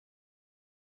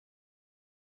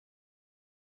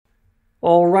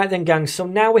All right then, gang. So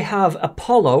now we have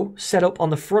Apollo set up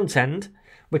on the front end.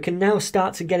 We can now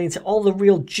start to get into all the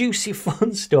real juicy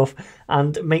fun stuff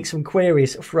and make some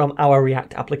queries from our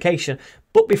React application.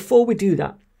 But before we do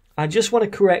that, I just want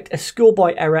to correct a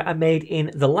schoolboy error I made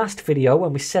in the last video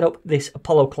when we set up this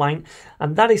Apollo client,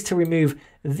 and that is to remove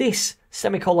this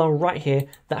semicolon right here.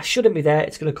 That shouldn't be there.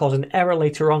 It's going to cause an error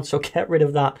later on, so get rid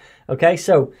of that. Okay,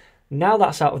 so now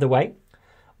that's out of the way,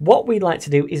 what we'd like to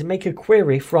do is make a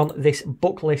query from this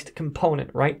book list component,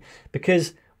 right?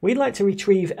 Because we'd like to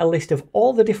retrieve a list of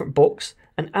all the different books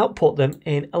and output them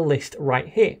in a list right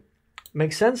here.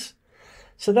 Make sense?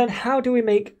 So then how do we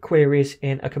make queries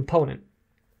in a component?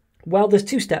 Well, there's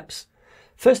two steps.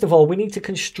 First of all, we need to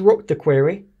construct the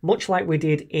query, much like we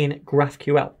did in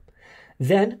GraphQL.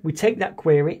 Then we take that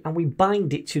query and we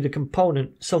bind it to the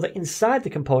component so that inside the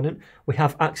component, we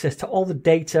have access to all the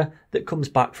data that comes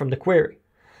back from the query.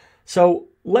 So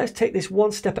let's take this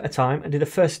one step at a time and do the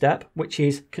first step, which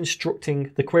is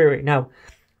constructing the query. Now,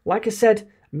 like I said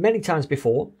many times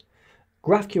before,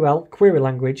 GraphQL query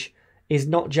language is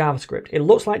not JavaScript. It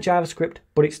looks like JavaScript,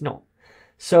 but it's not.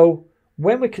 So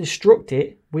when we construct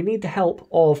it, we need the help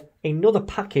of another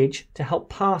package to help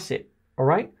parse it, all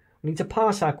right? We need to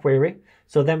parse our query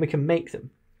so then we can make them.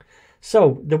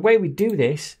 So the way we do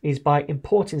this is by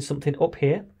importing something up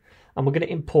here, and we're going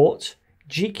to import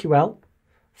GQL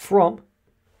from,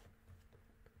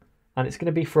 and it's going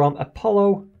to be from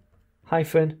Apollo-boost.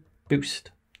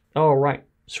 All right,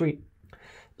 sweet.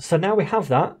 So now we have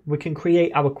that, we can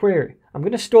create our query. I'm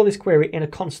going to store this query in a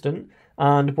constant,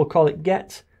 and we'll call it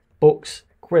get books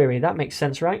query. That makes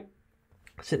sense, right?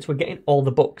 Since we're getting all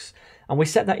the books. And we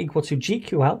set that equal to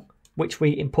GQL, which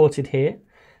we imported here.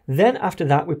 Then after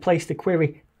that, we place the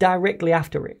query directly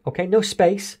after it. Okay, no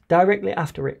space, directly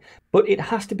after it. But it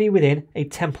has to be within a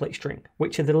template string,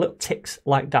 which are the little ticks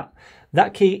like that.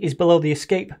 That key is below the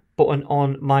escape button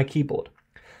on my keyboard.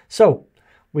 So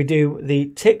we do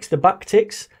the ticks, the back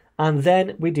ticks, and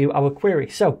then we do our query.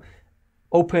 So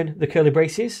open the curly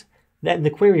braces. Then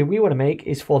the query we want to make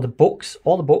is for the books,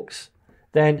 all the books.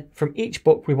 Then from each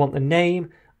book, we want the name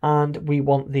and we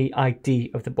want the ID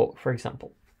of the book, for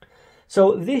example.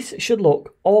 So this should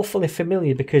look awfully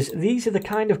familiar because these are the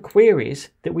kind of queries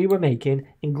that we were making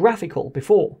in GraphQL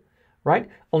before, right?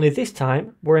 Only this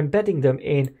time we're embedding them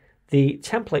in the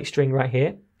template string right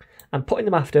here and putting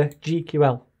them after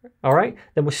GQL, all right?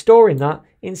 Then we're storing that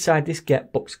inside this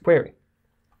get books query.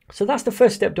 So that's the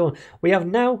first step done. We have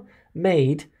now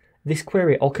made this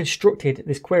query or constructed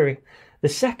this query. The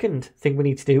second thing we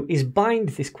need to do is bind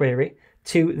this query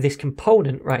to this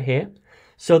component right here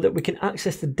so that we can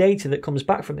access the data that comes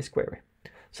back from this query.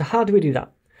 So how do we do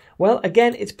that? Well,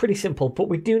 again, it's pretty simple, but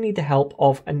we do need the help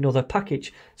of another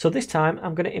package. So this time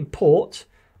I'm going to import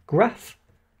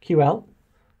GraphQL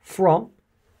from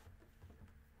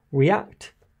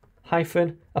React-Apollo.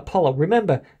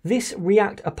 Remember, this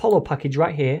React Apollo package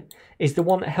right here is the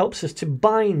one that helps us to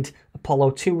bind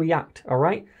Apollo to React, all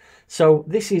right? So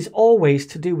this is always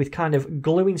to do with kind of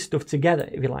gluing stuff together,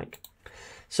 if you like.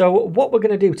 So what we're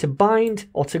going to do to bind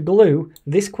or to glue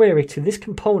this query to this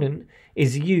component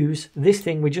is use this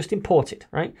thing we just imported,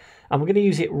 right? And we're going to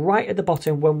use it right at the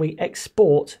bottom when we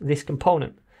export this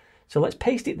component. So let's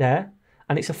paste it there,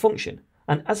 and it's a function.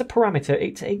 And as a parameter,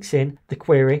 it takes in the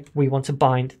query we want to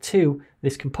bind to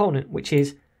this component, which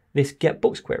is this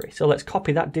getBooks query. So let's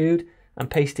copy that dude and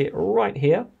paste it right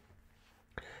here.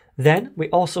 Then we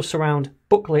also surround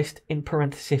book list in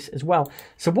parentheses as well.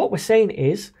 So what we're saying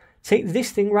is take this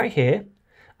thing right here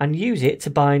and use it to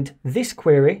bind this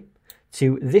query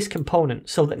to this component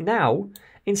so that now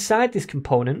inside this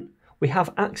component we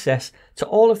have access to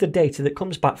all of the data that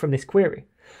comes back from this query.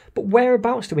 But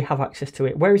whereabouts do we have access to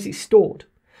it? Where is it stored?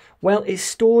 Well, it's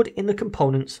stored in the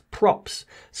component's props.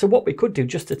 So what we could do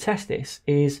just to test this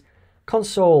is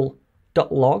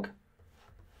console.log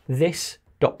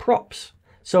this.props.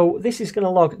 So this is going to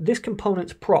log this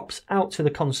component's props out to the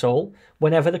console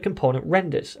whenever the component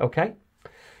renders, okay?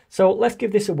 So let's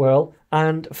give this a whirl,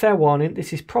 and fair warning,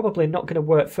 this is probably not going to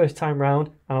work first time round,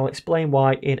 and I'll explain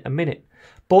why in a minute.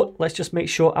 But let's just make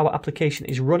sure our application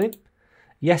is running.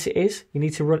 Yes, it is. You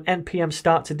need to run npm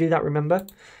start to do that, remember?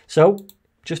 So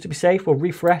just to be safe, we'll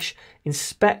refresh,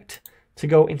 inspect to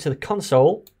go into the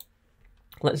console.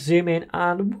 Let's zoom in,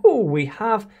 and whoa, we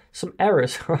have some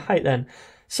errors, right then.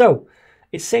 So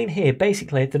it's saying here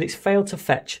basically that it's failed to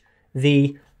fetch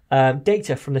the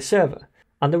data from the server.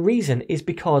 And the reason is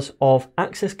because of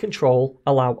access control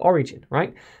allow origin,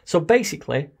 right? So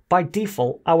basically, by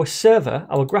default, our server,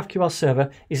 our GraphQL server,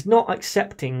 is not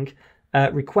accepting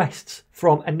requests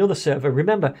from another server.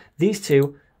 Remember, these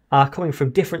two are coming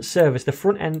from different servers. The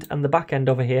front end and the back end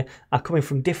over here are coming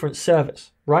from different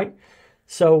servers, right?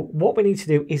 So what we need to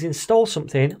do is install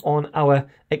something on our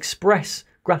Express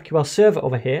GraphQL server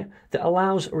over here that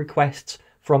allows requests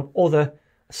from other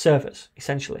servers,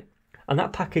 essentially. And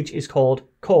that package is called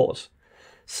cores.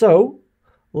 So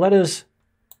let us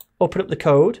open up the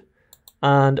code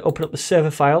and open up the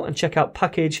server file and check out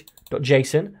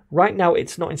package.json. Right now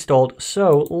it's not installed,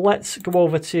 so let's go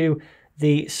over to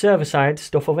the server side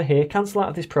stuff over here, cancel out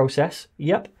of this process,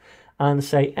 yep, and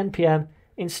say npm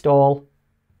install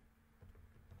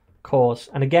cores.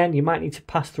 And again, you might need to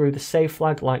pass through the save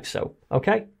flag like so,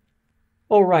 okay?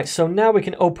 All right, so now we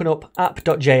can open up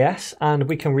app.js and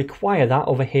we can require that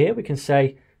over here. We can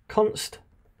say const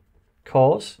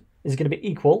cores is going to be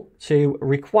equal to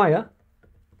require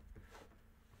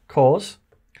cores,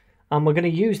 and we're going to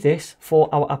use this for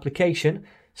our application.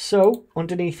 So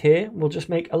underneath here, we'll just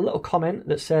make a little comment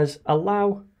that says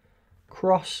allow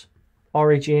cross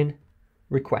origin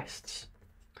requests.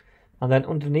 And then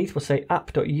underneath we'll say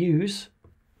app.use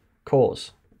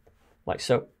cores, like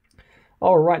so.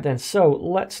 All right then, so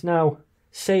let's now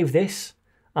save this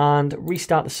and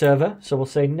restart the server. So we'll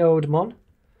say node-mon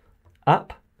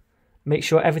app. Make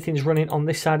sure everything's running on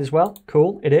this side as well.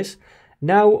 Cool, it is.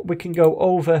 Now we can go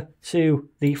over to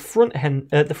the front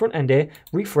end here,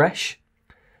 refresh.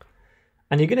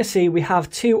 And you're going to see we have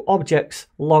two objects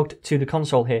logged to the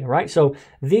console here, right? So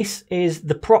this is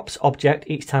the props object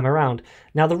each time around.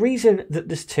 Now the reason that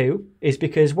there's two is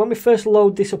because when we first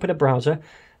load this up in a browser,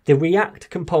 the React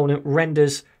component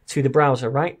renders to the browser,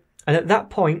 right? And at that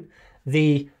point,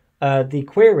 the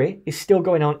query is still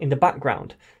going on in the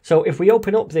background. So if we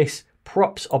open up this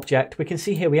props object, we can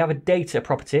see here we have a data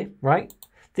property, right?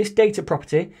 This data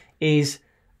property is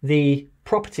the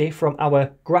property from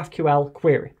our GraphQL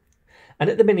query. And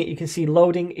at the minute, you can see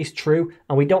loading is true,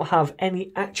 and we don't have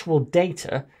any actual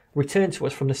data returned to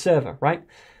us from the server, right?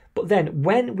 But then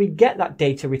when we get that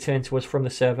data returned to us from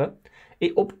the server,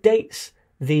 it updates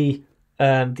the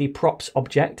props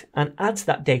object and adds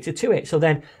that data to it. So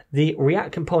then the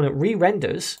React component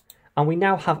re-renders, and we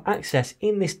now have access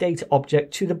in this data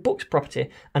object to the books property,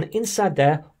 and inside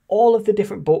there, all of the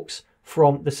different books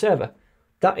from the server.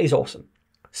 That is awesome.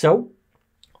 So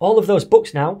all of those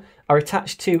books now are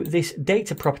attached to this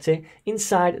data property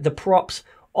inside the props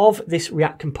of this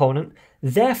React component.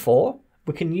 Therefore,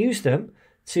 we can use them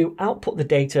to output the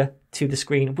data to the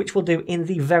screen, which we'll do in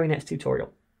the very next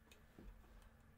tutorial.